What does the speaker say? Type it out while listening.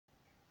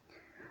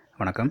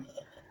வணக்கம்.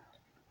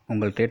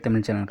 உங்கள் ட்ரேட்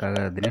தமிழ்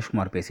சேனலுக்காக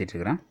தினேஷ்குமார் பேசிகிட்டு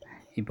இருக்கிறேன்.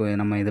 இப்போ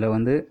நம்ம இதில்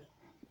வந்து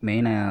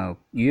மெயினாக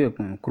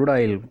க்ரூட்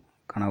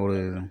ஆயிலுக்கான ஒரு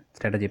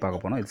ஸ்ட்ராட்டஜி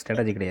பார்க்க போனோம். இது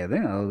ஸ்ட்ராட்டஜி கிடையாது,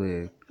 அதாவது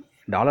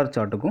டாலர்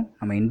சார்ட்டுக்கும்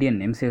நம்ம இந்தியன்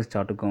MCX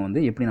சார்ட்டுக்கும்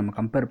வந்து எப்படி நம்ம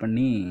கம்பேர்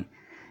பண்ணி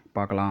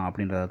பார்க்கலாம்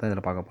அப்படின்றத தான்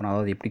இதில் பார்க்க போகிறோம்.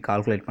 அதாவது எப்படி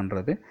கால்குலேட்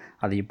பண்ணுறது,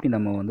 அதை எப்படி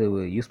நம்ம வந்து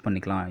யூஸ்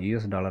பண்ணிக்கலாம்,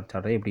 US டாலர்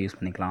சார்ட்டை எப்படி யூஸ்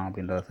பண்ணிக்கலாம்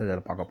அப்படின்றத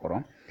இதில் பார்க்க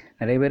போகிறோம்.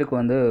 நிறைய பேருக்கு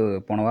வந்து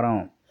போன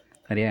வாரம்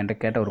நிறையா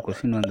என்கிட்ட கேட்ட ஒரு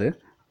கொஸ்டின் வந்து,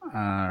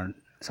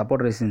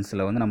 சப்போர்ட்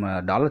ரெசிஸ்டன்ஸில் வந்து நம்ம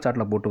டாலர்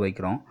சார்ட்டில் போட்டு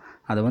வைக்கிறோம்,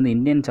 அதை வந்து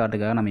இந்தியன்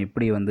சார்ட்டுக்காக நம்ம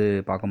எப்படி வந்து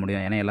பார்க்க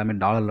முடியும், ஏன்னா எல்லாமே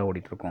டாலரில்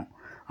ஓடிட்டுருக்கோம்.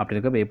 அப்படி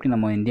இருக்கப்போ எப்படி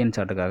நம்ம இந்தியன்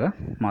சார்ட்டுக்காக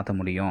மாற்ற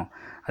முடியும்,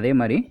 அதே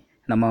மாதிரி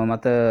நம்ம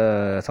மற்ற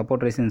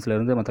சப்போர்ட்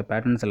ரெசிஸ்டன்ஸ்லேருந்து மற்ற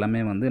பேட்டர்ன்ஸ்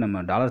எல்லாமே வந்து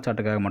நம்ம டாலர்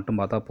சார்ட்டுக்காக மட்டும்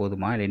பார்த்தா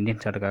போதுமா, இல்லை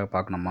இந்தியன் சார்ட்டுக்காக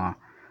பார்க்கணுமா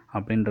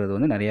அப்படின்றது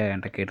வந்து நிறையா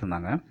என்கிட்ட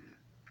கேட்டிருந்தாங்க.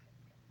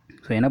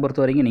 ஸோ என்னை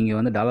பொறுத்த வரைக்கும் நீங்கள்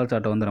வந்து டாலர்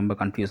சார்ட்டை வந்து ரொம்ப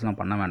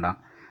கன்ஃபியூஸ்லாம் பண்ண வேண்டாம்,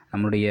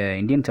 நம்மளுடைய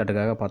இந்தியன்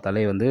சார்ட்டுக்காக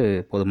பார்த்தாலே வந்து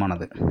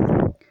போதுமானது.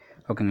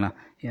 ஓகேங்களா?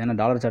 ஏன்னா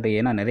டாலர் சார்ட்டு,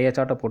 ஏன்னா நிறைய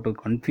சார்ட்டை போட்டு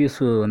கன்ஃபியூஸ்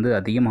வந்து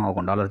அதிகமாக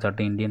ஆகும். டாலர்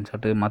சார்ட்டு இந்தியன்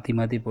சார்ட்டு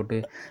மாற்றி போட்டு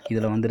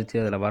இதில் வந்துருச்சு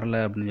அதில் வரல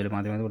அப்படின்னு சொல்லி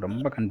மாற்றி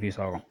ரொம்ப கன்ஃபியூஸ்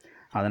ஆகும்.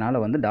 அதனால்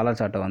வந்து டாலர்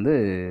சார்ட்டை வந்து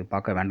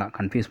பார்க்க வேண்டாம்,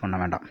 கன்ஃபியூஸ் பண்ண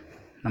வேண்டாம்.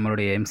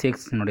 நம்மளுடைய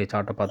MCXனுடைய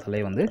சார்ட்டை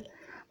பார்த்தாலே வந்து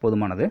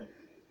போதுமானது.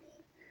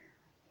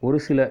 ஒரு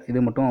சில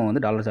இது மட்டும்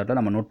வந்து டாலர் சார்ட்டை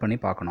நம்ம நோட் பண்ணி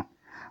பார்க்கணும்.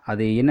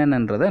 அது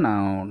என்னென்னன்றதை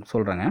நான்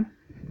சொல்கிறேங்க.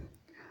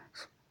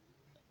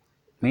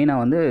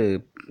 மெயினாக வந்து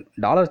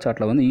டாலர்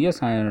சார்ட்டில் வந்து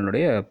USOIL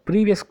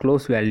ப்ரீவியஸ்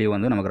க்ளோஸ் வேல்யூ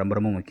வந்து நமக்கு ரொம்ப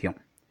ரொம்ப முக்கியம்.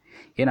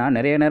 ஏன்னா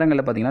நிறைய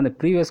நேரங்களில் பார்த்திங்கன்னா அந்த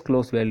ப்ரீவியஸ்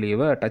க்ளோஸ்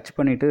வேல்யூவை டச்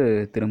பண்ணிவிட்டு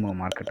திரும்பும்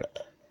மார்க்கெட்டு.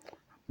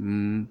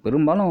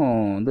 பெரும்பாலும்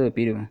வந்து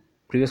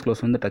ப்ரீவியஸ்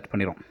க்ளோஸ் வந்து டச்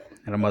பண்ணிடும்.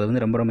 அது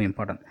வந்து ரொம்ப ரொம்ப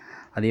இம்பார்ட்டன்ட்.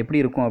 அது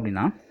எப்படி இருக்கும்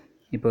அப்படின்னா,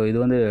 இப்போ இது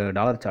வந்து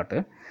டாலர் சார்ட்டு,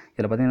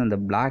 இதில் பார்த்திங்கன்னா இந்த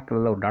பிளாக்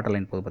கலரில் ஒரு டாட்டா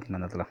லைன் போகுது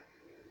பார்த்திங்கன்னா, அந்த இடத்துல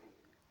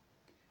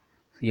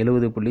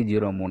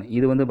 70.03.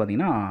 இது வந்து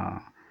பார்த்திங்கன்னா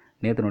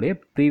நேற்றுனுடைய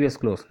previous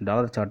close,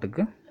 dollar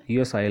சார்ட்டுக்கு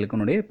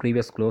USOILனுடைய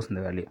previous close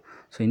இந்த வேல்யூ.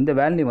 ஸோ இந்த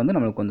வேல்யூ வந்து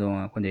நம்மளுக்கு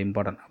கொஞ்சம்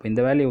இம்பார்ட்டன்ட். அப்போ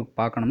இந்த வேல்யூ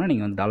பார்க்கணும்னா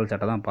நீங்கள் வந்து டாலர்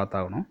சார்ட்டை தான்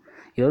பார்த்தாகணும்.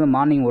 இது வந்து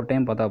மார்னிங் ஒரு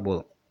டைம் பார்த்தா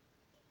போதும்.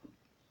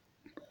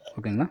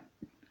 ஓகேங்களா?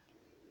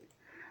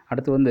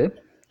 அடுத்து வந்து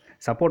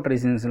சப்போர்ட்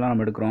ரெசிஸ்டன்ஸ்லாம்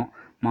நம்ம எடுக்கிறோம்,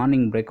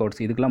 மார்னிங் பிரேக்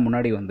அவுட்ஸ், இதுக்கெலாம்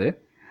முன்னாடி வந்து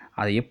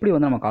அதை எப்படி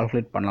வந்து நம்ம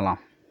கால்குலேட்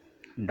பண்ணலாம்,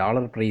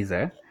 டாலர்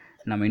ப்ரைஸை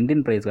நம்ம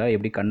இந்தியன் ப்ரைஸாக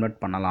எப்படி கன்வெர்ட்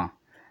பண்ணலாம்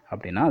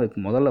அப்படின்னா, அதுக்கு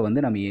முதல்ல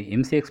வந்து நம்ம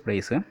MCX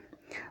ப்ரைஸு,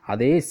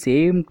 அதே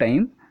சேம்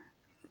டைம்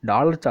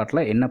டாலர் சார்ட்டில்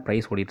என்ன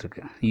ப்ரைஸ்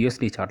ஓடிட்டுருக்கு,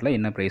 USD சார்ட்டில்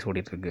என்ன ப்ரைஸ்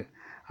ஓடிட்டுருக்கு,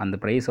 அந்த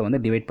ப்ரைஸை வந்து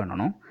டிவைட்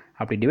பண்ணணும்.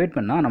 அப்படி டிவைட்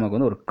பண்ணால் நமக்கு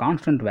வந்து ஒரு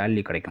கான்ஸ்டன்ட்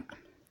வேல்யூ கிடைக்கும்.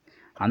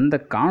 அந்த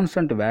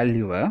கான்ஸ்டன்ட்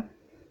வேல்யூவை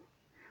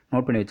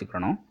நோட் பண்ணி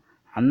வச்சுக்கணும்.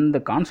 அந்த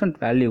கான்ஸ்டன்ட்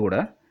வேல்யூவோட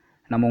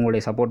நம்ம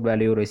உங்களுடைய சப்போர்ட்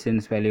வேல்யூ,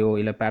 ரெசிஸ்டன்ஸ் வேல்யூ,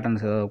 இல்லை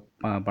பேட்டர்ன்ஸ்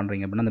ஏதாவது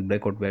பண்ணுறீங்க அப்படின்னா அந்த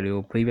break out value,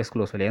 previous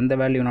close value, எந்த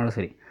வேல்யூனாலும்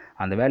சரி,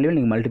 அந்த வேல்யூவை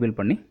நீங்கள் மல்டிபிள்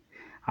பண்ணி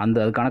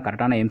அதுக்கான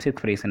கரெக்டான MCX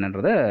ப்ரைஸ்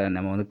என்னன்றதை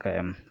நம்ம வந்து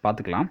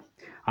பார்த்துக்கலாம்.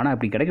 ஆனால்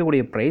இப்படி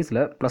கிடைக்கக்கூடிய ப்ரைஸில்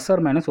ப்ளஸ்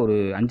ஆர் மைனஸ் ஒரு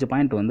 5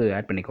 பாயிண்ட் வந்து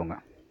ஆட் பண்ணிக்கோங்க.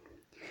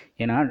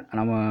 ஏன்னா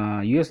நம்ம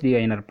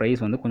USD/INR ப்ரைஸ்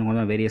வந்து கொஞ்சம்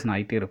கொஞ்சம் வேரியேஷன்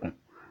ஆகிட்டே இருக்கும்.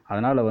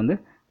 அதனால் வந்து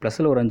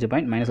ப்ளஸில் ஒரு 5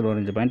 பாயிண்ட், மைனஸில் ஒரு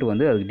 5 பாயிண்ட்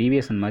வந்து அதுக்கு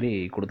டீவியேஷன் மாதிரி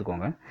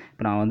கொடுத்துக்கோங்க.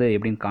 இப்போ நான் வந்து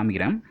எப்படின்னு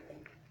காமிக்கிறேன்.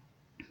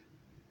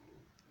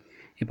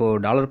 இப்போது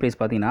டாலர் ப்ரைஸ்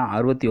பார்த்திங்கன்னா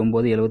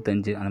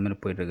 69.75 அந்த மாதிரி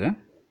போயிட்டுருக்கு.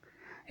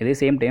 இதே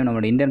சேம் டைம்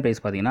நம்மளோட இந்தியன்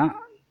ப்ரைஸ் பார்த்திங்கன்னா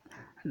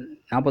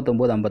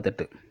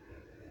 49.58,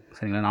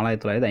 சரிங்களா,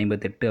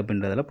 4958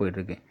 அப்படின்றதில்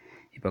போயிட்டுருக்கு.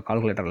 இப்போ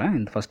கால்குலேட்டரில்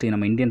இந்த ஃபஸ்ட்டு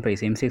நம்ம இந்தியன்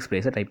ப்ரைஸ் MCX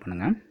ப்ரைஸை டைப்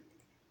பண்ணுங்கள்.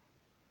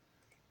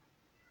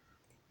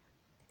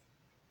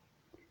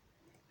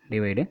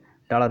 Divide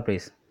dollar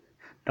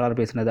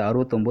ப்ரைஸ்னது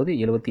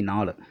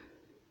 69.74.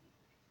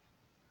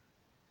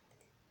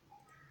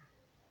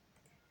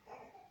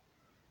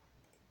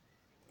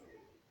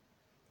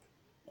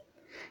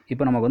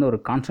 இப்போ நமக்கு வந்து ஒரு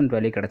கான்ஸ்டன்ட்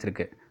வேல்யூ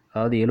கிடச்சிருக்கு,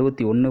 அதாவது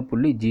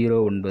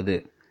 71.09.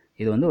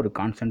 இது வந்து ஒரு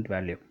கான்ஸ்டன்ட்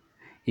வேல்யூ.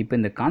 இப்போ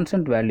இந்த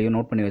கான்ஸ்டன்ட் வேல்யூ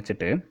நோட் பண்ணி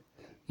வச்சுட்டு,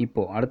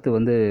 இப்போது அடுத்து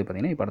வந்து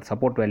பார்த்திங்கன்னா, இப்போ அடுத்த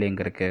சப்போர்ட் வேல்யூ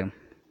எங்கே இருக்குது,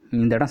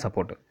 இந்த இடம்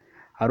சப்போர்ட்டு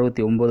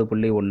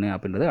 69.1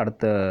 அப்படின்றது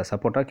அடுத்த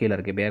சப்போர்ட்டாக கீழே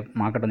இருக்குது. இப்போ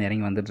மார்க்கெட் வந்து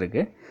இறங்கி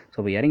வந்துட்டுருக்கு. ஸோ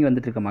இப்போ இறங்கி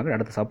வந்துட்டுருக்க மார்க்கெட்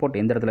அடுத்த சப்போர்ட்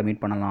எந்த இடத்துல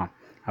மீட் பண்ணலாம்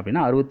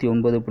அப்படின்னா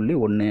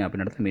 69.1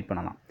 அப்படின்ற இடத்துல மீட்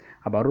பண்ணலாம்.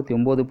 அப்போ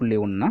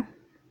 69.1னா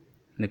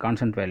இந்த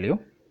கான்ஸ்டன்ட் வேல்யூ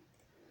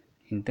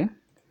இன்ட்டு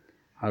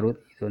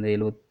இது வந்து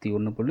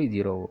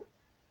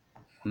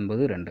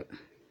 71.092.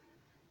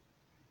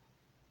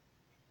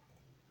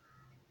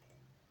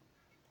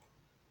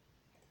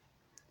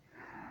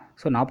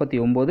 ஸோ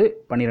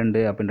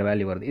 49.12 அப்படின்ற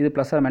வேல்யூ வருது. இது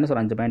ப்ளஸ் ஆர் மைனஸ்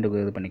ஒரு 5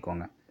 பாயிண்ட்டுக்கு இது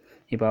பண்ணிக்கோங்க.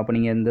 அப்போ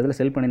நீங்கள் இந்த இதில்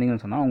செல்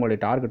பண்ணியிருந்தீங்கன்னு சொன்னால் உங்களுடைய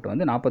டார்கெட்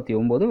வந்து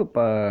 49,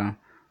 இப்போ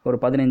ஒரு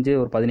 15,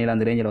 ஒரு 17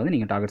 அந்த ரேஞ்சில் வந்து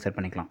நீங்கள் டார்கெட் செட்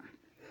பண்ணிக்கலாம்.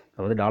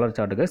 அதாவது டாலர்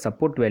சார்ட்டுக்கு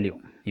சப்போர்ட் வேல்யூ,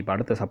 இப்போ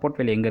அடுத்த சப்போர்ட்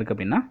வேல்யூ எங்கே இருக்குது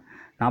அப்படின்னா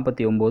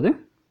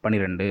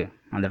 49.12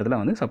 அந்த இடத்துல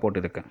வந்து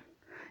சப்போர்ட் இருக்குது.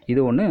 இது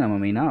ஒன்று நம்ம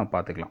மெயினாக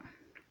பார்த்துக்கலாம்.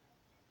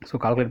 ஸோ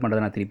கால்குலேட்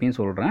பண்ணுறதை நான் திருப்பியும்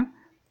சொல்கிறேன்.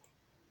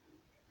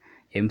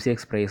 MCX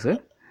ப்ரைஸு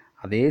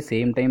அதே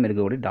சேம் டைம்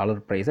இருக்கக்கூடிய டாலர்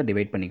ப்ரைஸை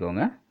டிவைட்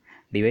பண்ணிக்கோங்க.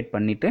 டிவைட்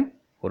பண்ணிவிட்டு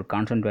ஒரு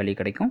கான்ஸ்டன்ட் வேல்யூ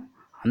கிடைக்கும்.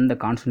 அந்த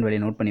கான்ஸ்டன்ட் வேல்யூ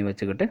நோட் பண்ணி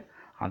வச்சுக்கிட்டு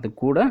அது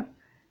கூட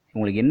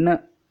உங்களுக்கு என்ன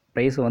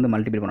ப்ரைஸை வந்து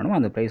மல்டிபிள் பண்ணணுமோ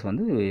அந்த ப்ரைஸ்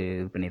வந்து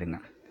இது பண்ணிடுங்க.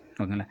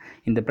 ஓகேங்களா?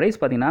 இந்த ப்ரைஸ்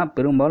பார்த்திங்கன்னா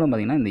பெரும்பாலும்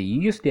பார்த்திங்கன்னா இந்த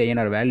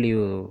USD/INR வேல்யூ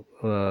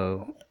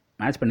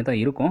மேட்ச் பண்ணி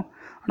தான் இருக்கும்.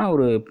 ஆனால்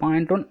ஒரு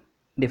 0.1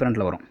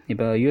 டிஃப்ரெண்ட்டில் வரும்.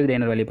 இப்போ யூஎஸ்டி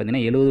ஐஎன்ஆர் வேல்யூ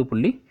பார்த்திங்கன்னா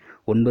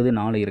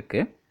 70.94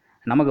 இருக்குது.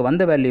 நமக்கு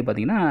வந்த வேல்யூ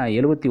பார்த்திங்கன்னா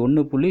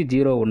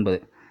 71.09.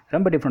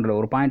 ரொம்ப டிஃப்ரெண்ட்டில்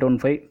ஒரு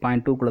 0.15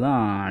 0.2க்குள்ளே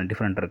தான்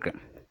டிஃப்ரெண்ட் இருக்குது.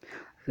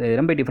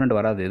 ரொம்ப டிஃப்ரெண்ட்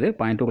வராது, இது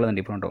 0.2க்குள்ளே தான்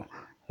டிஃப்ரெண்ட் வரும்.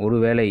 ஒரு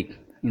வேளை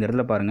இந்த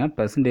இடத்துல பாருங்கள்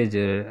பெர்சன்டேஜ்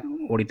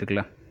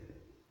ஓடிட்டுருக்குல்ல,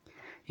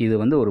 இது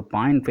வந்து ஒரு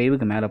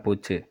 0.5க்கு மேலே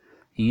போச்சு.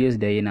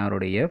 யூஎஸ்டி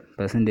ஐஎன்ஆருடைய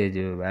பெர்சன்டேஜ்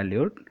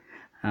வேல்யூ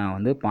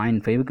வந்து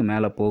 0.5க்கு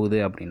மேலே போகுது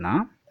அப்படின்னா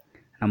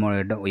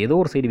நம்மளோட ஏதோ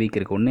ஒரு சைடு வீக்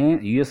இருக்குது. ஒன்று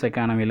யூஎஸ்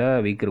எக்கானமியில்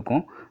வீக்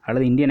இருக்கும்,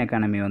 அல்லது இந்தியன்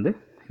எக்கானமி வந்து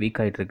வீக்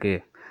ஆகிட்டுருக்கு.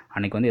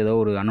 அன்றைக்கி வந்து ஏதோ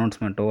ஒரு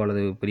அனௌன்ஸ்மெண்ட்டோ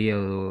அல்லது பெரிய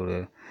ஒரு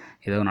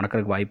ஏதோ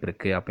நடக்கிறதுக்கு வாய்ப்பு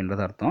இருக்குது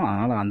அப்படின்றது அர்த்தம்.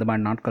 அதனால் அந்த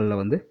மாதிரி நாட்களில்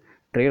வந்து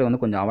ட்ரேட் வந்து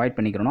கொஞ்சம் அவாய்ட்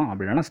பண்ணிக்கிறணும்.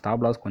 அப்படி இல்லைனா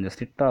ஸ்டாப் லாஸ் கொஞ்சம்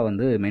ஸ்ட்ரிக்டாக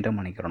வந்து மெயின்டைன்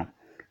பண்ணிக்கிறணும்.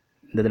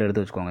 இந்த இதில்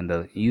எடுத்து வச்சுக்கோங்க. இந்த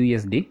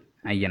யூஎஸ்டி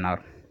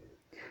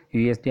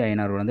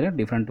ஐஎன்ஆர் வந்து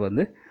டிஃப்ரெண்ட்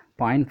வந்து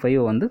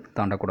 0.5 வந்து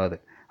தாண்டக்கூடாது.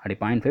 அப்படி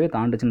 0.5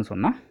 தாண்டுச்சுன்னு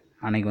சொன்னால்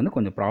அன்றைக்கி வந்து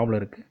கொஞ்சம் ப்ராப்ளம்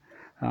இருக்குது.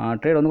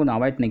 ட்ரேட் வந்து கொஞ்சம்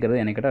அவாய்ட் பண்ணிக்கிறது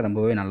எனக்கு கேட்டால்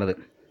ரொம்பவே நல்லது.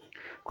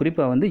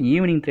 குறிப்பாக வந்து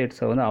ஈவினிங்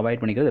ட்ரேட்ஸை வந்து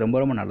அவாய்ட் பண்ணிக்கிறது ரொம்ப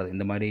ரொம்ப நல்லது.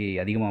 இந்த மாதிரி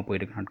அதிகமாக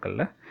போயிட்டு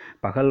நாட்களில்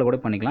பகலில் கூட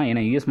பண்ணிக்கலாம்.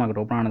 ஏன்னா யூஎஸ்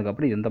மார்க்கெட் ஓப்பன்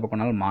ஆனதுக்கப்புறம் எந்த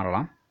பக்கம்னாலும்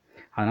மாறலாம்.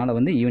 அதனால்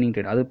வந்து ஈவினிங்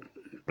ட்ரேட் அது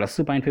ப்ளஸ்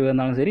 0.5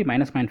 இருந்தாலும் சரி,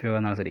 -0.5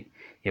 இருந்தாலும் சரி,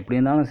 எப்படி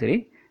இருந்தாலும் சரி,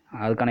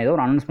 அதுக்கான ஏதோ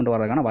ஒரு அனௌன்ஸ்மெண்ட்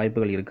வரதுக்கான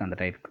வாய்ப்புகள் இருக்குது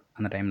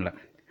அந்த டைமில்.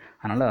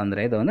 அதனால் அந்த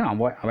டயத்தை வந்து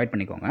அவாய்ட்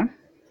பண்ணிக்கோங்க.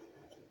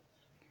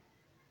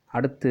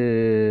 அடுத்து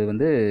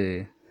வந்து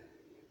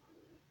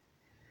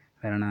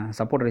வேறு என்ன,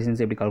 சப்போர்ட்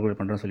ரெசிஸ்டன்ஸ் எப்படி கால்குலேட்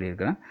பண்ணுறோன்னு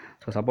சொல்லியிருக்கிறேன்.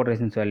 ஸோ சப்போர்ட்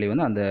ரெசிஸ்டன்ஸ் வேல்யூ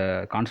வந்து அந்த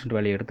கான்ஸ்டன்ட்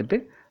வேல்யூ எடுத்துகிட்டு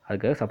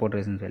அதுக்காக சப்போர்ட்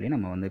ரெசிஸ்டன்ஸ் வேல்யூ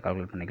நம்ம வந்து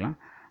கால்குலேட் பண்ணிக்கலாம்.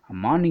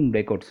 மார்னிங்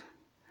பிரேக்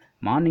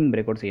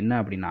அவுட்ஸ் என்ன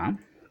அப்படின்னா,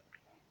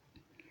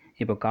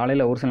 இப்போ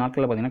காலையில் ஒரு சில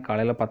நாட்களில் பார்த்திங்கன்னா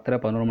காலையில்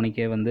 10-11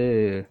 மணிக்கே வந்து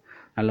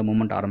நல்ல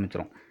மூமெண்ட்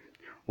ஆரம்பிச்சிடும்.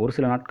 ஒரு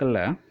சில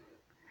நாட்களில்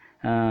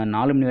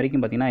 4 மணி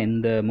வரைக்கும் பார்த்திங்கன்னா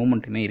எந்த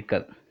மூமெண்ட்டுமே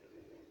இருக்காது.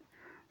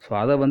 ஸோ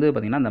அதை வந்து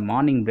பார்த்திங்கன்னா அந்த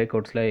மார்னிங் பிரேக்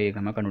அவுட்ஸில்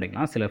நம்ம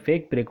கண்டுபிடிக்கலாம். சில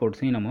ஃபேக் பிரேக்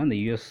அவுட்ஸையும் நம்ம அந்த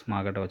யூஎஸ்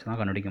மார்க்கெட்டை வச்சு தான்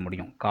கண்டுபிடிக்க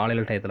முடியும்.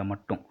 காலையில் டயத்தில்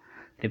மட்டும்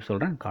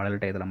சொல்கிறேன்.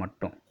 காலையில் டயத்தில்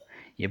மட்டும்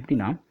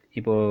எப்படின்னா,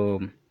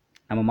 இப்போது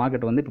நம்ம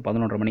மார்க்கெட் வந்து இப்போ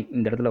 11:30 மணி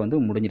இந்த இடத்துல வந்து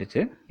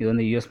முடிஞ்சிருச்சு. இது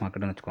வந்து யூஎஸ்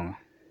மார்க்கெட்டுன்னு வச்சுக்கோங்க.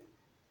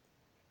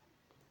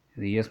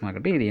 இது யூஎஸ்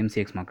மார்க்கெட்டு, இது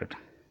MCX மார்க்கெட்.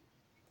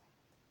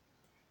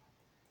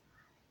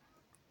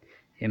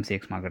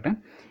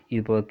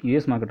 இப்போ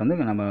யூஎஸ் மார்க்கெட் வந்து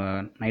நம்ம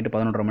நைட்டு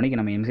 11:30 மணிக்கு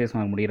நம்ம MCX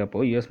மார்க்கெட் முடிகிறப்போ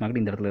யூஎஸ்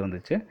மார்க்கெட் இந்த இடத்துல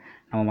இருந்துச்சு.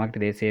 நம்ம மார்க்கெட்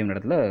இதே சேம்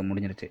இடத்துல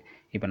முடிஞ்சிருச்சு.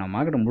 இப்போ நம்ம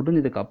மார்க்கெட்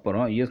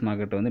முடிஞ்சதுக்கப்புறம் யூஎஸ்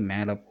மார்க்கெட் வந்து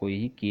மேலே போய்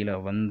கீழே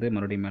வந்து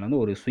மறுபடியும் மேலே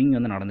வந்து ஒரு ஸ்விங்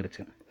வந்து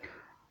நடந்துருச்சு.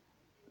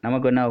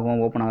 நமக்கு என்ன ஆகும்,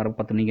 ஓப்பன் ஆகிற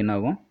 10 மணிக்கு என்ன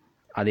ஆகும்,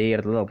 அதே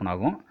இடத்துல தான் ஓப்பன்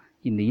ஆகும்.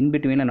 இந்த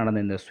இன்பிட்வீனில்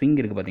நடந்த இந்த ஸ்விங்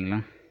இருக்குது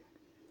பார்த்தீங்களா,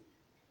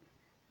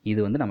 இது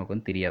வந்து நமக்கு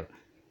வந்து தெரியாது.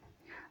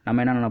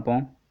 நம்ம என்ன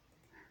நினைப்போம்,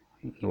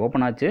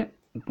 ஓப்பன் ஆச்சு,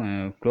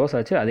 க்ளோஸ்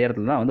ஆச்சு, அதே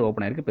இடத்துல தான் வந்து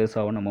ஓப்பன் ஆகிருக்கு,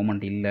 பெருசாக ஒன்றும்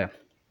மூமெண்ட் இல்லை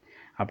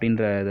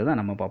அப்படின்ற இதை தான்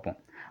நம்ம பார்ப்போம்.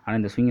 ஆனால்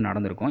இந்த ஸ்விங்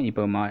நடந்திருக்கும்.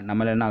 இப்போ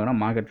நம்மள என்ன ஆகுனா,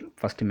 மார்க்கெட்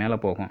ஃபஸ்ட்டு மேலே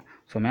போகும்.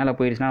 ஸோ மேலே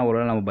போயிடுச்சுன்னா ஒரு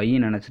வேளை நம்ம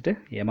பையின்னு நினச்சிட்டு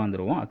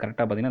ஏமாந்துருவோம்.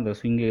 கரெக்டாக பார்த்திங்கன்னா இந்த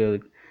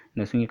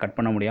ஸ்விங்கை கட்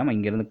பண்ண முடியாமல்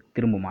இங்கேருந்து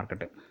திரும்பும்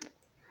மார்க்கெட்டு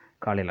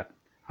காலையில்.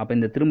 அப்போ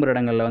இந்த திரும்புகிற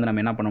இடங்களில் வந்து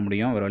நம்ம என்ன பண்ண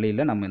முடியும், ஒரு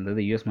வழியில் நம்ம இந்த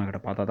யூஎஸ்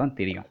மார்க்கெட்டை பார்த்தா தான்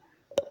தெரியும்.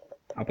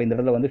 அப்போ இந்த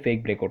இடத்துல வந்து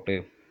ஃபேக் பிரேக் அவுட்டு,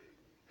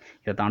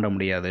 இதை தாண்ட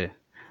முடியாது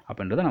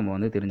அப்படின்றத நம்ம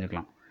வந்து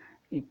தெரிஞ்சுக்கலாம்.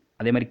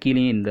 அதே மாதிரி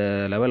கீழேயும் இந்த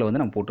லெவலில் வந்து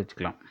நம்ம போட்டு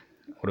வச்சுக்கலாம்.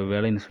 ஒரு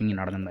வேளை இந்த ஸ்விங்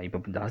நடந்திருந்தால்.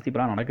 இப்போ ஜாஸ்தி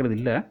இப்போலாம் நடக்கிறது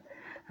இல்லை.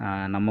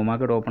 நம்ம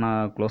மார்க்கெட்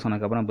ஓப்பனாக க்ளோஸ்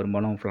ஆனதுக்கப்புறம்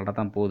பெரும்பாலும் ஃப்ளாட்டாக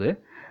தான் போகுது.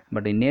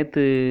 பட்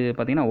நேற்று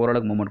பார்த்திங்கன்னா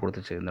ஓரளவுக்கு மூவ்மெண்ட்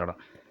கொடுத்துச்சு இந்த இடம்.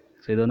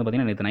 ஸோ இது வந்து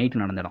பார்த்திங்கன்னா நேற்று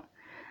நைட்டு நடந்த இடம்.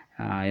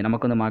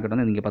 நமக்கு வந்து மார்க்கெட்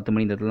வந்து இங்கே 10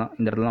 மணி இந்த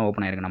இடத்துல தான்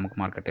ஓப்பன் ஆகிருக்கு நமக்கு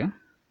மார்க்கெட்டு.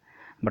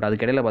 பட்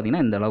அதுக்கிடையில்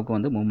பார்த்திங்கன்னா இந்த அளவுக்கு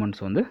வந்து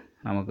மூவ்மெண்ட்ஸ் வந்து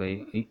நமக்கு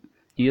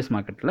யூஎஸ்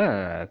மார்க்கெட்டில்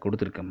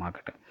கொடுத்துருக்கு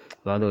மார்க்கெட்டு.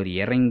 அதாவது ஒரு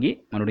இறங்கி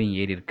மறுபடியும்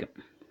ஏறி இருக்குது.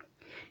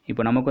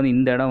 இப்போ நமக்கு வந்து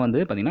இந்த இடம் வந்து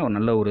பார்த்திங்கன்னா ஒரு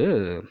நல்ல ஒரு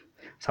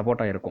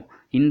சப்போர்ட்டாக இருக்கும்.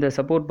 இந்த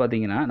சப்போர்ட்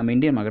பார்த்திங்கன்னா நம்ம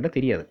இந்தியன் மார்க்கெட்டை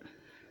தெரியாது.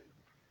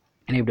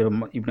 ஏன்னா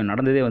இப்படி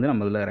நடந்ததே வந்து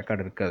நம்ம இதில்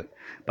ரெக்கார்டு இருக்காது.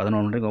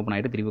 11 மணிக்கு ஓப்பன்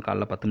ஆகிட்டு திருப்பி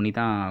காலைல 10 மணி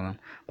தான்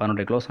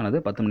 11 க்ளோஸ் ஆனது,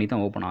 10 மணி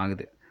தான் ஓப்பன்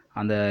ஆகுது.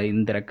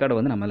 இந்த ரெக்கார்டு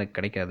வந்து நம்மளுக்கு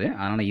கிடைக்காது.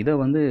 அதனால் இதை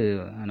வந்து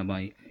நம்ம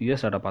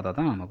யூஎஸ் டாட்டா பார்த்தா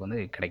தான் நமக்கு வந்து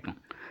கிடைக்கும்.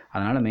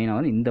 அதனால் மெயினாக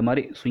வந்து இந்த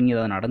மாதிரி ஸ்விங்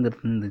ஏதாவது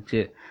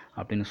நடந்துருந்துச்சு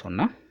அப்படின்னு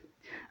சொன்னால்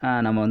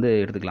நம்ம வந்து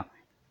எடுத்துக்கலாம்.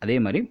 அதே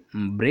மாதிரி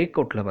பிரேக்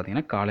அவுட்டில்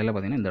பார்த்திங்கன்னா காலையில்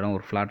பார்த்திங்கன்னா இந்த இடம்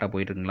ஒரு ஃப்ளாட்டாக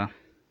போயிட்டுருக்குங்களா.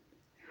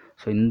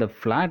 ஸோ இந்த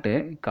ஃப்ளாட்டு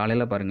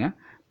காலையில் பாருங்கள்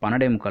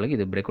 12:45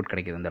 இது பிரேக் அவுட்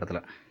கிடைக்கிது இந்த இடத்துல.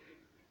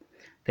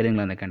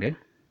 தெரியுங்களா இந்த கேண்டில்.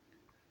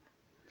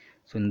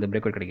 ஸோ இந்த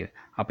பிரேக் அவுட் கிடைக்கிது.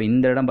 அப்போ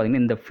இந்த இடம்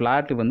பார்த்திங்கன்னா இந்த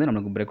ஃப்ளாட்டு வந்து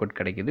நமக்கு பிரேக் அவுட்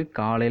கிடைக்கிது.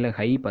 காலையில்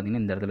ஹை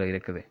பார்த்திங்கன்னா இந்த இடத்துல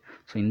இருக்குது.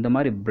 ஸோ இந்த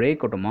மாதிரி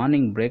பிரேக் அவுட்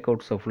மார்னிங் பிரேக்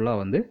அவுட்ஸை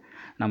ஃபுல்லாக வந்து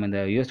நம்ம இந்த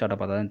யூஎஸ் டாட்டா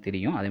பார்த்தா தான்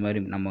தெரியும். அதே மாதிரி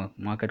நம்ம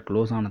மார்க்கெட்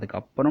க்ளோஸ் ஆனதுக்கு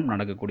அப்புறம்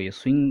நடக்கக்கூடிய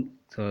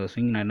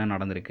ஸ்விங் என்ன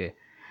நடந்திருக்கு,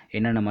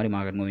 என்னென்ன மாதிரி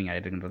மார்க்கெட் மூவிங்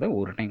ஆகிட்டுருக்குன்றத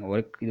ஒரு டைம்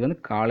இது வந்து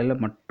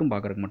காலையில் மட்டும்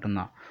பார்க்குறதுக்கு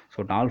மட்டும்தான்.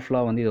 ஸோ நாள்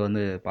ஃபுல்லாக வந்து இதை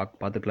வந்து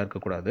பார்த்துட்டுலாம்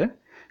இருக்கக்கூடாது.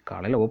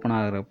 காலையில் ஓப்பன்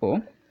ஆகிறப்போ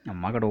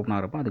மார்க்கெட் ஓப்பன்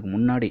ஆகிறப்போ அதுக்கு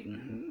முன்னாடி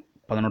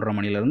 11:30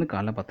 மணிலேருந்து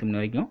காலைல 10 மணி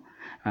வரைக்கும்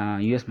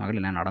யூஎஸ்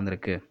மார்க்கெட்டில் என்ன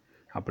நடந்திருக்கு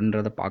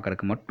அப்படின்றத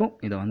பார்க்குறதுக்கு மட்டும்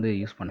இதை வந்து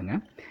யூஸ்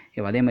பண்ணுங்கள்.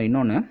 இப்போ அதே மாதிரி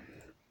இன்னொன்று,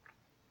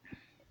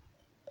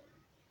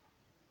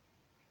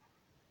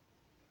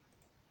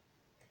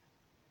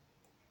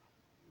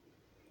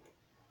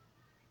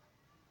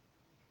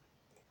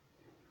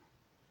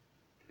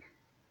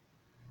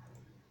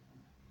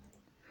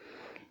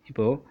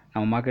 இப்போது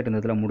நம்ம மார்க்கெட் இந்த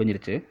இடத்துல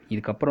முடிஞ்சிருச்சு.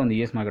 இதுக்கப்புறம் இந்த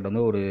யூஎஸ் மார்க்கெட்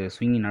வந்து ஒரு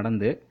ஸ்விங்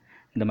நடந்து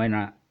இந்த மாதிரி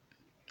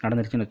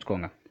நடந்துருச்சுன்னு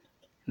வச்சுக்கோங்க.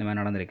 இந்த மாதிரி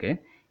நடந்திருக்கு.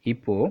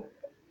 இப்போது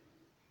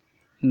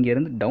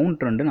இங்கேருந்து டவுன்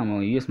ட்ரெண்டு நம்ம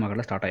யூஎஸ்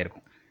மார்க்கெட்டில் ஸ்டார்ட்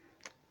ஆகிருக்கும்.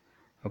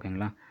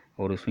 ஓகேங்களா?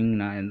 ஒரு ஸ்விங்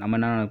நம்ம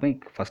என்ன நினைப்போம்,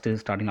 ஃபஸ்ட்டு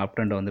ஸ்டார்டிங் அப்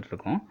ட்ரெண்ட் வந்துட்டு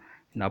இருக்கோம்.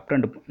 இந்த அப்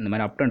ட்ரெண்ட் இந்த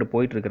மாதிரி அப் ட்ரெண்ட்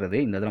போயிட்டு இருக்கிறது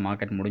இந்த இதில்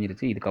மார்க்கெட்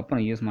முடிஞ்சிருச்சு.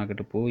 இதுக்கப்புறம் யூஎஸ்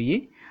மார்க்கெட்டு போய்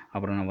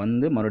அப்புறம் நான்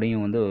வந்து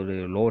மறுபடியும் வந்து ஒரு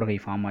லோவர் ஹை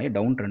ஃபார்ம் ஆகி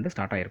டவுன் ட்ரெண்டு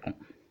ஸ்டார்ட் ஆகிருக்கும்.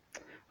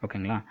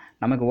 ஓகேங்களா?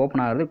 நமக்கு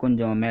ஓப்பன் ஆகிறது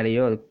கொஞ்சம்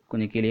மேலேயோ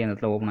கொஞ்சம் கீழேயோ அந்த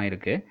இடத்துல ஓப்பன்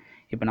ஆகிருக்கு.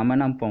 இப்போ நம்ம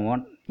என்ன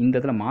போவோம், இந்த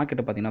இடத்துல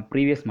மார்க்கெட்டை பார்த்திங்கன்னா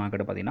ப்ரீவியஸ்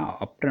மார்க்கெட்டை பார்த்திங்கன்னா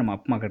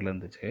அப் மார்க்கெட்டில்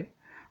இருந்துச்சு.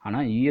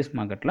 ஆனால் யூஎஸ்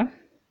மார்க்கெட்டில்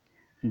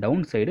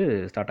டவுன் சைடு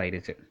ஸ்டார்ட்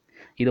ஆகிருச்சு.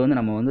 இது வந்து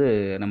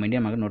நம்ம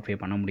இந்தியா மார்க்கெட் நோட்டிஃபை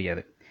பண்ண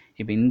முடியாது.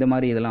 இப்போ இந்த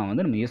மாதிரி இதெல்லாம்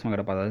வந்து நம்ம யூஎஸ்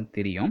மார்க்கெட்டை பார்த்தா தான்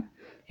தெரியும்.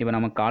 இப்போ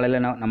நம்ம காலையில்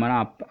நம்ம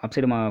அப்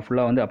சைடு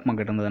ஃபுல்லாக வந்து அப்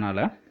மார்க்கெட் இருந்ததுனால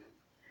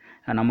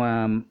நம்ம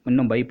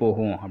இன்னும் பை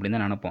போகும் அப்படின்னு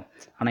தான் நினப்போம்.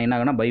 ஆனால் என்ன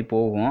ஆகுனா பை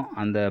போகும்,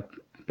 அந்த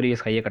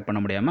ப்ரீவியஸ் ஹையை கட் பண்ண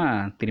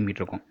முடியாமல்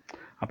திரும்பிட்டு இருக்கோம்.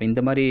 அப்போ இந்த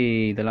மாதிரி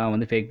இதெல்லாம்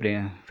வந்து ஃபேக்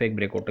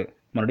பிரேக் அவுட்டு.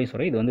 மறுபடியும்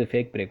சொல்கிறேன், இது வந்து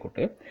ஃபேக் பிரேக்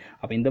அவுட்டு.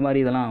 அப்போ இந்த மாதிரி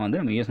இதெல்லாம் வந்து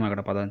நம்ம யூஎஸ்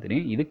மார்க்கெட்டை பார்த்தா தான்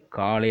தெரியும். இது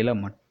காலையில்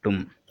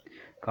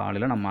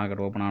நம்ம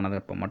மார்க்கெட் ஓப்பன்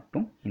ஆனதப்போ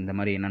மட்டும் இந்த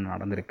மாதிரி என்ன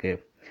நடந்திருக்கு,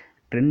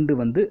 ட்ரெண்டு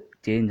வந்து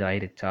சேஞ்ச்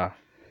ஆயிருச்சா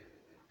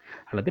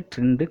அல்லது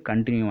ட்ரெண்டு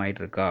கண்டினியூ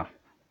ஆகிட்டு இருக்கா,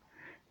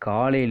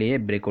 காலையிலேயே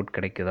பிரேக் அவுட்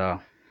கிடைக்குதா.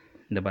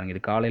 இந்த பாருங்கள்,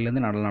 இது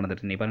காலையிலேருந்து நல்லா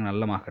நடந்துட்டு நீ பாருங்கள்,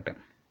 நல்ல மார்க்கெட்டு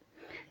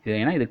இது.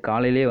 ஏன்னா இது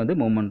காலையிலே வந்து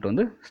மூவ்மெண்ட்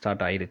வந்து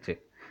ஸ்டார்ட் ஆகிருச்சு.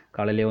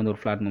 காலையிலே வந்து ஒரு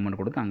ஃப்ளாட் மூவ்மெண்ட்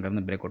கொடுத்து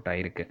அங்கேருந்து பிரேக் அவுட்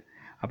ஆகிருக்கு.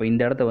 அப்போ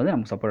இந்த இடத்த வந்து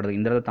நம்ம சப்போர்ட் எடுத்து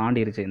இந்த இடத்த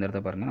தாண்டிருச்சு. இந்த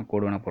இடத்த பாருங்கள், நான்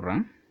கோடு வேணால்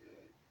போடுறேன்.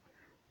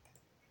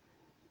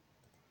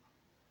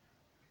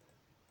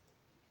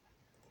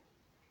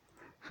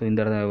 ஸோ இந்த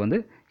இடத்த வந்து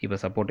இப்போ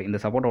இந்த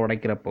சப்போர்ட்டை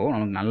உடைக்கிறப்போ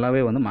நமக்கு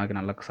நல்லாவே வந்து மார்க்கெட்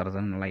நல்லா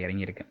சரசரன்னு நல்லா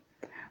இறங்கியிருக்கு.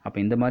 அப்போ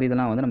இந்த மாதிரி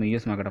இதெல்லாம் வந்து நம்ம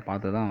யூஎஸ் மார்க்கெட்டை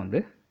பார்த்து தான் வந்து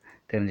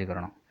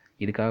தெரிஞ்சுக்கிறணும்.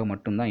 இதுக்காக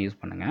மட்டும்தான் யூஸ்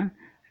பண்ணுங்கள்.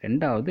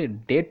 ரெண்டாவது,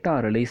 டேட்டா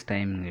ரிலீஸ்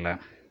டைமில்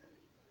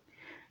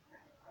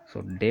ஸோ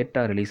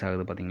டேட்டா ரிலீஸ்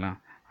ஆகுது பார்த்திங்களா,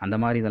 அந்த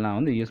மாதிரி இதெல்லாம்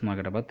வந்து யூஎஸ்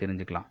மார்க்கெட்டை பார்த்து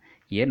தெரிஞ்சுக்கலாம்.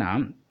 ஏன்னா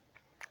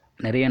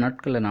நிறைய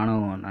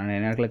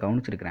நாட்களில்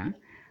கவனிச்சிருக்கிறேன்,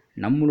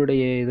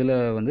 நம்மளுடைய இதில்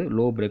வந்து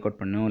லோ பிரேக்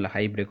அவுட் பண்ணும் இல்லை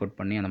ஹை பிரேக் அவுட்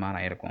பண்ணி அந்த மாதிரி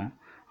ஆகிருக்கும்.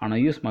 ஆனால்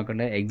யூஎஸ்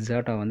மார்க்கெட்டில்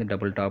எக்ஸாக்டாக வந்து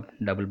டபுள் டாப்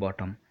டபுள்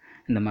பாட்டம்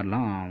இந்த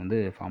மாதிரிலாம் வந்து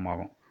ஃபார்ம்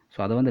ஆகும். ஸோ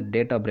அதை வந்து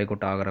data break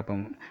out ஆகிறப்ப,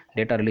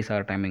 data release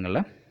ஆகிற டைமிங்கில்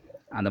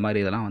அந்த மாதிரி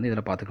இதெல்லாம் வந்து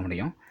இதில் பார்த்துக்க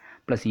முடியும்.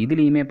 ப்ளஸ்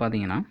இதுலேயுமே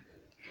பார்த்தீங்கன்னா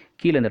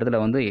கீழே இந்த இடத்துல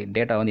வந்து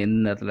டேட்டா வந்து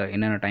எந்த இடத்துல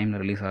என்னென்ன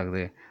டைமில் ரிலீஸ்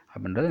ஆகுது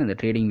அப்படின்றது இந்த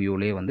ட்ரேடிங்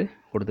வியூவிலே வந்து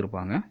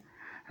கொடுத்துருப்பாங்க.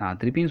 நான்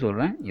திருப்பியும்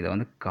சொல்கிறேன், இதை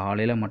வந்து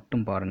காலையில்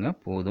மட்டும் பாருங்கள்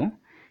போதும்.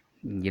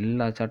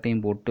 எல்லா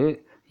சார்ட்டையும் போட்டு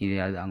இது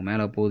அது அங்கே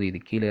மேலே போகுது, இது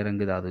கீழே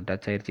இறங்குது, அது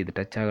டச் ஆகிடுச்சு, இது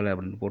டச் ஆகலை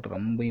அப்படின்னு போட்டு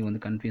ரொம்பவும்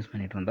வந்து கன்ஃபியூஸ்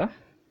பண்ணிகிட்டு இருந்தால்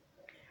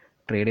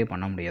ட்ரேடே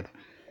பண்ண முடியாது.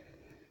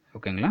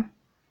 ஓகேங்களா?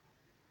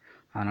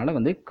 அதனால்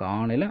வந்து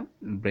காலையில்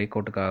பிரேக்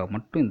அவுட்டுக்காக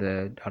மட்டும் இந்த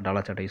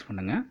டாலர் சார்ட்டை யூஸ்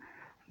பண்ணுங்கள்.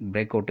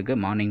 Break அவுட்டுக்கு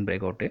morning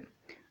break out,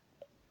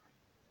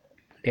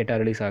 data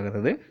release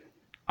ஆகிறது,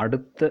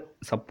 அடுத்த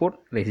சப்போர்ட்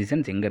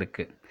ரெசிஸ்டன்ஸ் எங்கே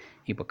இருக்குது,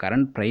 இப்போ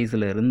கரண்ட்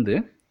ப்ரைஸில் இருந்து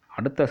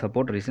அடுத்த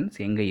சப்போர்ட் ரெசிஸ்டன்ஸ்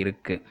எங்கே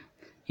இருக்குது,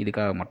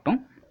 இதுக்காக மட்டும்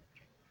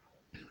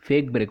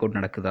ஃபேக் பிரேக் அவுட்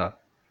நடக்குதா.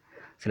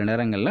 சில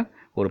நேரங்களில்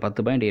ஒரு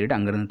 10 பாயிண்ட் ஏறிட்டு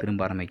அங்கேருந்து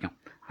திரும்ப ஆரம்பிக்கும்.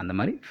 அந்த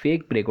மாதிரி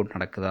ஃபேக் பிரேக் அவுட்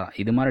நடக்குதா,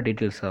 இது மாதிரி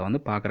டீட்டெயில்ஸை வந்து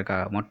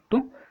பார்க்குறக்காக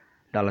மட்டும்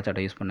டாலர்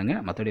சார்ட்டை யூஸ்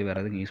பண்ணுங்கள். மற்றபடி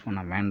வேறு எதுவும் யூஸ்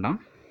பண்ண வேண்டாம்.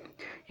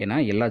 ஏன்னா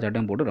எல்லா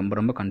சார்ட்டையும் போட்டு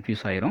ரொம்ப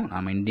கன்ஃபியூஸ் ஆயிரும்.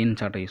 நம்ம இந்தியன்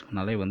சார்ட்டை யூஸ்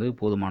பண்ணாலே வந்து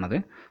போதுமானது.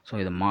 ஸோ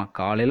இது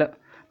காலையில்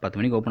 10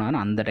 மணிக்கு ஓப்பன்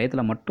ஆகுனா அந்த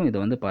டயத்தில் மட்டும் இதை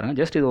வந்து பாருங்கள்.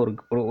 ஜஸ்ட் இது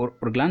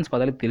ஒரு கிளான்ஸ்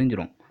பார்த்தாலே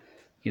தெரிஞ்சிடும்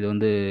இது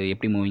வந்து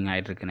எப்படி மூவிங்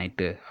ஆகிட்டுருக்கு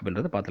நைட்டு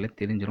அப்படின்றத பார்த்தாலே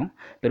தெரிஞ்சிடும்.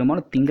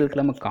 பெரும்பாலும்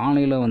திங்கட்கிழமை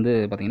காலையில் வந்து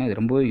பார்த்திங்கன்னா இது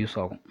ரொம்பவே யூஸ்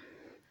ஆகும்.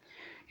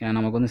 ஏன்னா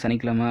நமக்கு வந்து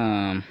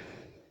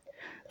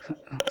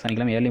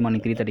சனிக்கிழமை ஏர்லி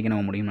மார்னிங் 3:30க்கு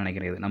நம்ம முடியும்னு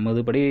நினைக்கிறது. நம்ம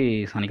இதுபடி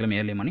சனிக்கிழமை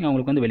ஏர்லி மார்னிங்,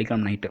 அவங்களுக்கு வந்து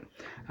வெள்ளிக்கிழமை நைட்டு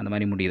அந்த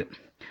மாதிரி முடியுது.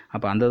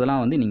 அப்போ அந்த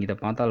இதெல்லாம் வந்து நீங்கள் இதை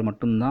பார்த்தால்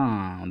மட்டும்தான்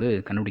வந்து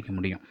கண்டுபிடிக்க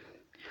முடியும்.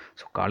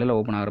 ஸோ காலையில்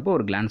ஓப்பன் ஆகிறப்போ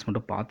ஒரு கிளான்ஸ்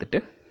மட்டும் பார்த்துட்டு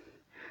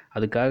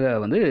அதுக்காக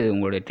வந்து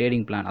உங்களுடைய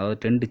ட்ரேடிங் பிளான், அதாவது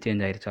ட்ரெண்டு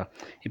சேஞ்ச் ஆகிருச்சா.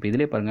 இப்போ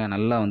இதிலே பாருங்கள்,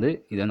 நல்லா வந்து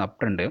இது வந்து அப்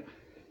ட்ரெண்டு,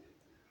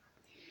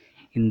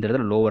 இந்த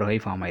இடத்துல லோவர் ஹை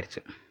ஃபார்ம்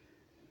ஆயிடுச்சு.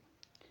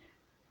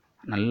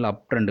 நல்ல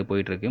அப் ட்ரெண்டு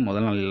போயிட்டுருக்கு.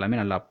 முதல் நாள் எல்லாமே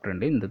நல்ல அப்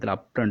ட்ரெண்டு. இந்த இடத்துல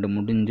அப் ட்ரெண்டு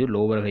முடிஞ்சு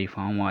லோவர் ஹை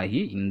ஃபார்ம்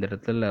ஆகி இந்த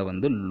இடத்துல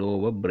வந்து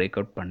லோவை பிரேக்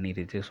அவுட்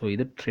பண்ணிருச்சு. ஸோ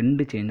இது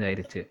ட்ரெண்டு சேஞ்ச்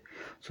ஆயிடுச்சு.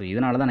 ஸோ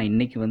இதனால தான் நான்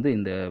இன்றைக்கி வந்து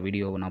இந்த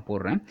வீடியோவை நான்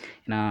போடுறேன்.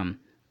 ஏன்னா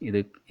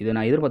இதை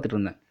நான் எதிர்பார்த்துட்டு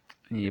இருந்தேன்.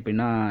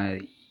 எப்படின்னா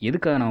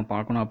எதுக்காக நம்ம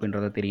பார்க்கணும்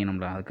அப்படின்றத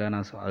தெரியணும்ல, அதுக்காக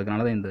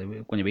தான் இந்த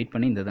கொஞ்சம் வெயிட்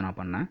பண்ணி இந்த இதை நான்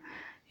பண்ணேன்.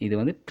 இது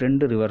வந்து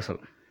ட்ரெண்டு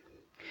ரிவர்சல்.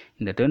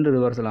 இந்த ட்ரெண்டு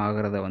ரிவர்சல்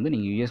ஆகிறத வந்து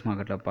நீங்கள் யூஎஸ்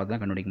மார்க்கெட்டில் பார்த்து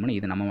தான் கண்டுபிடிக்க முடியும்.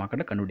 இது நம்ம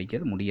மார்க்கெட்டில்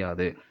கண்டுபிடிக்க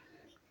முடியாது.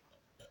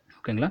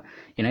 ஓகேங்களா?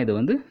 ஏன்னா இது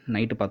வந்து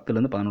நைட்டு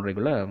 10லேருந்து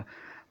 11:30க்குள்ளே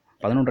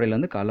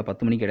 11:30லேருந்து காலைல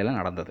 10 மணிக்கு இடையில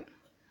நடந்தது.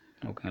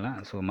 ஓகேங்களா?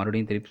 ஸோ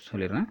மறுபடியும் திருப்பி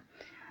சொல்லிடுறேன்,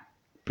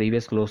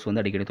 ப்ரீவியஸ் க்ளோஸ்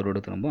வந்து அடிக்கடி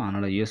தொடு திரும்பும்.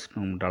 அதனால் யூஎஸ்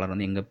டாலர்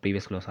வந்து எங்கே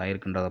ப்ரீவியஸ் க்ளோஸ்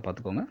ஆகிருக்குன்றதை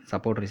பார்த்துக்கோங்க.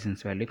 சப்போர்ட்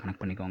ரெசிஸ்டன்ஸ் வேல்யூ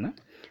கனெக்ட் பண்ணிக்கோங்க.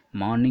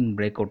 மார்னிங்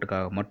பிரேக்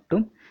அவுட்டுக்காக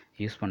மட்டும்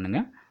யூஸ்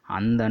பண்ணுங்கள்.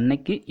 அந்த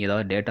அன்னைக்கு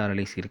ஏதாவது டேட்டா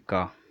ரிலீஸ்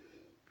இருக்கா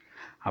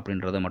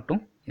அப்படின்றத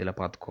மட்டும் இதில்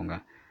பார்த்துக்கோங்க.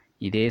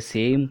 இதே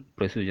சேம்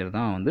ப்ரொசீஜர்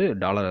தான் வந்து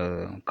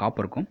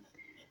காப்பருக்கும்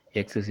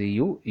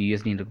XCU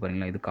USD இருக்கு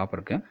பாருங்களா, இது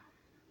காப்பருக்கு.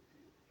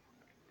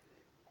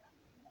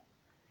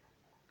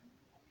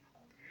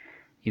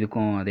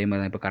 இதுக்கும் அதே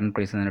மாதிரி தான். இப்போ கரண்ட்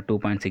ப்ரைஸ் வந்து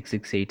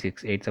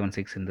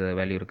 2.6686 இந்த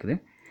வேல்யூ இருக்குது.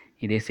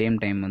 இதே சேம்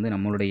டைம் வந்து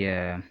நம்மளுடைய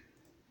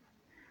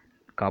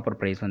காப்பர்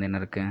ப்ரைஸ் வந்து என்ன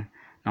இருக்குது,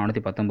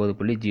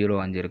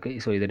 419.05 இருக்குது.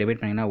 ஸோ இதை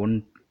டிவைட் பண்ணிங்கன்னா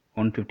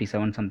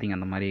 157 சம்திங்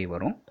அந்த மாதிரி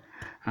வரும்.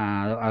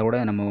 அதோட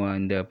நம்ம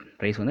இந்த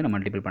ப்ரைஸ் வந்து நம்ம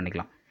மல்டிபிள்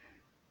பண்ணிக்கலாம்.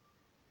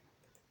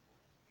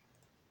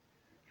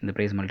 இந்த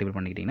ப்ரைஸ் மல்டிபிள்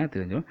பண்ணிக்கிட்டிங்கன்னா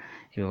தெரிஞ்சிடும்.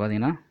 இப்போ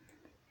பார்த்தீங்கன்னா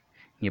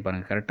இங்கே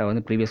பாருங்கள், கரெக்டாக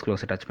வந்து ப்ரீவியஸ்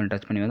க்ளோஸை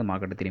டச் பண்ணி வந்து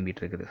மார்க்கெட்டு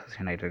திரும்பிட்டு இருக்குது,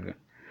 சஸ்டெயின் ஆகிட்டு இருக்குது.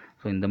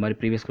 ஸோ இந்த மாதிரி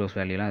ப்ரீவியஸ் க்ளோஸ்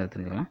வேல்யூலாம் அதை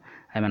தெரிஞ்சுக்கலாம்.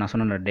 அதுமாதிரி நான்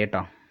சொன்ன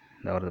டேட்டா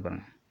இந்த வருது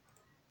பாருங்கள்.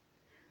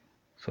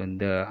 ஸோ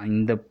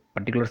இந்த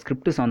பர்டிகுலர்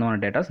ஸ்கிரிப்ட் சம்மந்தமான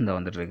டேட்டாஸ் இந்த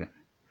வந்துட்டுருக்கு.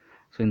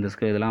 ஸோ இந்த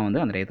இதெல்லாம் வந்து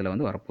அந்த டயத்தில்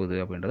வந்து வரப்போகுது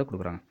அப்படின்றத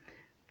கொடுக்குறாங்க.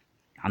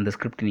 அந்த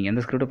ஸ்கிரிப்ட் நீங்கள்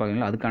எந்த ஸ்கிரிப்ட்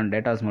பார்க்குறீங்களோ அதுக்கான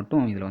டேட்டாஸ்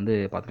மட்டும் இதில் வந்து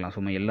பார்த்துக்கலாம்.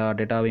 சும்மா எல்லா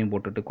டேட்டாவையும்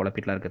போட்டுட்டு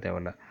குழப்பிட்டுலாம் இருக்க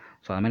தேவையில்ல.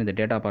 ஸோ அதுமாதிரி இந்த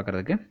டேட்டா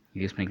பார்க்குறதுக்கு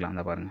யூஸ் பண்ணிக்கலாம்.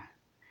 அந்த பாருங்கள்,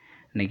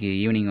 இன்றைக்கி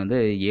ஈவினிங் வந்து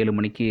 7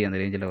 மணிக்கு அந்த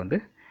ரேஞ்சில் வந்து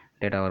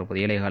டேட்டா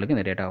வரப்போகுது. 7:15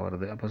 இந்த டேட்டா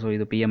வருது. அப்போ ஸோ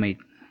இது பிஎம்ஐ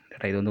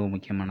டேட்டா. இது வந்து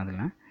முக்கியமானது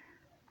இல்லை.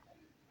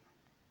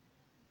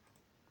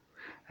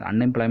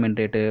 அன்எம்ப்ளாய்மெண்ட்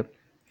ரேட்டு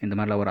இந்த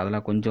மாதிரிலாம் வரும்,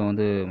 அதெல்லாம் கொஞ்சம்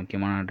வந்து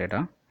முக்கியமான டேட்டா.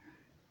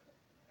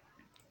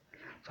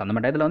 ஸோ அந்த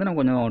மாதிரி டயத்தில் வந்து நம்ம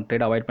கொஞ்சம்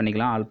ட்ரேட் அவாய்ட்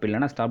பண்ணிக்கலாம். ஆல்ப்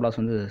இல்லைனா ஸ்டாப் லாஸ்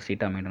வந்து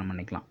சீட்டாக மெயின்டைன்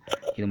பண்ணிக்கலாம்.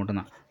 இது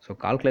மட்டும்தான். ஸோ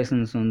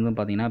கால்குலேஷன்ஸ் வந்து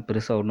பார்த்திங்கன்னா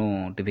பெருசாக ஒன்றும்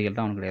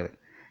டிஃபிகல்ட்டாக ஒன்றும் கிடையாது.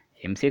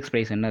 MCX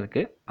ப்ரைஸ் என்ன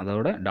இருக்குது,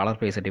 அதோட டாலர்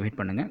ப்ரைஸை டிவைட்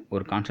பண்ணுங்கள்,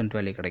 ஒரு கான்ஸ்டன்ட்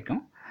வேல்யூ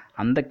கிடைக்கும்.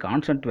 அந்த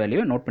கான்ஸ்டன்ட்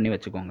வேல்யூவை நோட் பண்ணி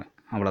வச்சுக்கோங்க,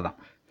 அவ்வளோதான்.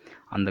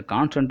 அந்த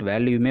கான்ஸ்டன்ட்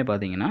வேல்யூமே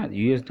பார்த்தீங்கன்னா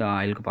US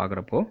ஆயிலுக்கு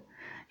பார்க்குறப்போ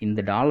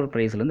இந்த டாலர்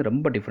ப்ரைஸ்லேருந்து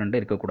ரொம்ப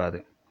டிஃப்ரெண்ட்டாக இருக்கக்கூடாது.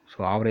 ஸோ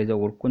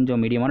ஆவரேஜாக ஒரு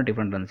கொஞ்சம் மீடியமான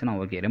டிஃப்ரெண்ட் இருந்துச்சுன்னா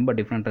ஓகே. ரொம்ப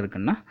டிஃப்ரெண்ட்டாக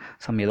இருக்குன்னா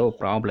ஏதோ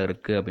ப்ராப்ளம்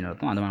இருக்குது அப்படின்னு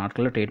அர்த்தம். அந்த மாதிரி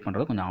நாட்களில் ட்ரேட்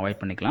பண்ணுறதை கொஞ்சம் அவாய்ட்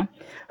பண்ணிக்கலாம்.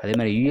 அதே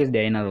மாதிரி USD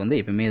INR வந்து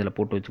எப்பவுமே இதில்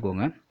போட்டு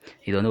வச்சுக்கோங்க.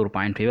 இது வந்து ஒரு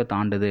 0.5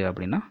 தாண்டுது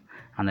அப்படின்னா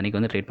அந்த அன்றைக்கி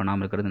வந்து ட்ரேட்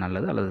பண்ணாமல் இருக்கிறது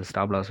நல்லது. அல்லது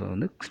ஸ்டாப் லாஸ்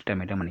வந்து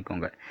மெயின்டைன்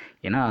பண்ணிக்கோங்க.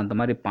 ஏன்னா அந்த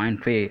மாதிரி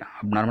 0.5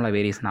 நார்மலாக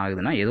வேரியேஷன்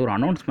ஆகுதுன்னா ஏதோ ஒரு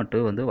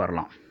அனௌன்ஸ்மெண்ட்டு வந்து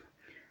வரலாம்,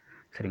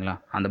 சரிங்களா?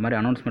 அந்த மாதிரி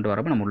அனௌன்ஸ்மெண்ட்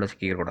வரப்போ நம்ம உள்ளே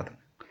சிக்கிக்கக்கூடாது.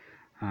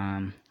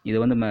 இது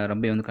வந்து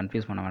ரொம்ப வந்து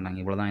கன்ஃபியூஸ் பண்ண வேண்டாங்க.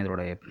 இவ்வளோ தான்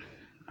இதோடைய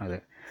அது.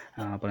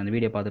 அப்புறம் இந்த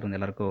வீடியோ பார்த்துட்டு இருந்த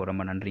எல்லாருக்கும்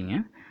ரொம்ப நன்றிங்க.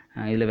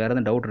 இதில் வேறு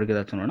எதுவும் டவுட் இருக்குது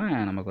ஏதாச்சும் சொன்னோன்னா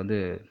நமக்கு வந்து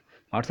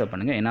வாட்ஸ்அப்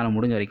பண்ணுங்கள். என்னால்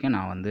முடிஞ்ச வரைக்கும்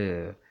நான் வந்து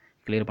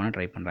கிளியர் பண்ண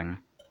ட்ரை பண்ணுறேங்க.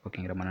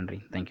 ஓகேங்க, ரொம்ப நன்றி.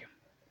 தேங்க்யூ.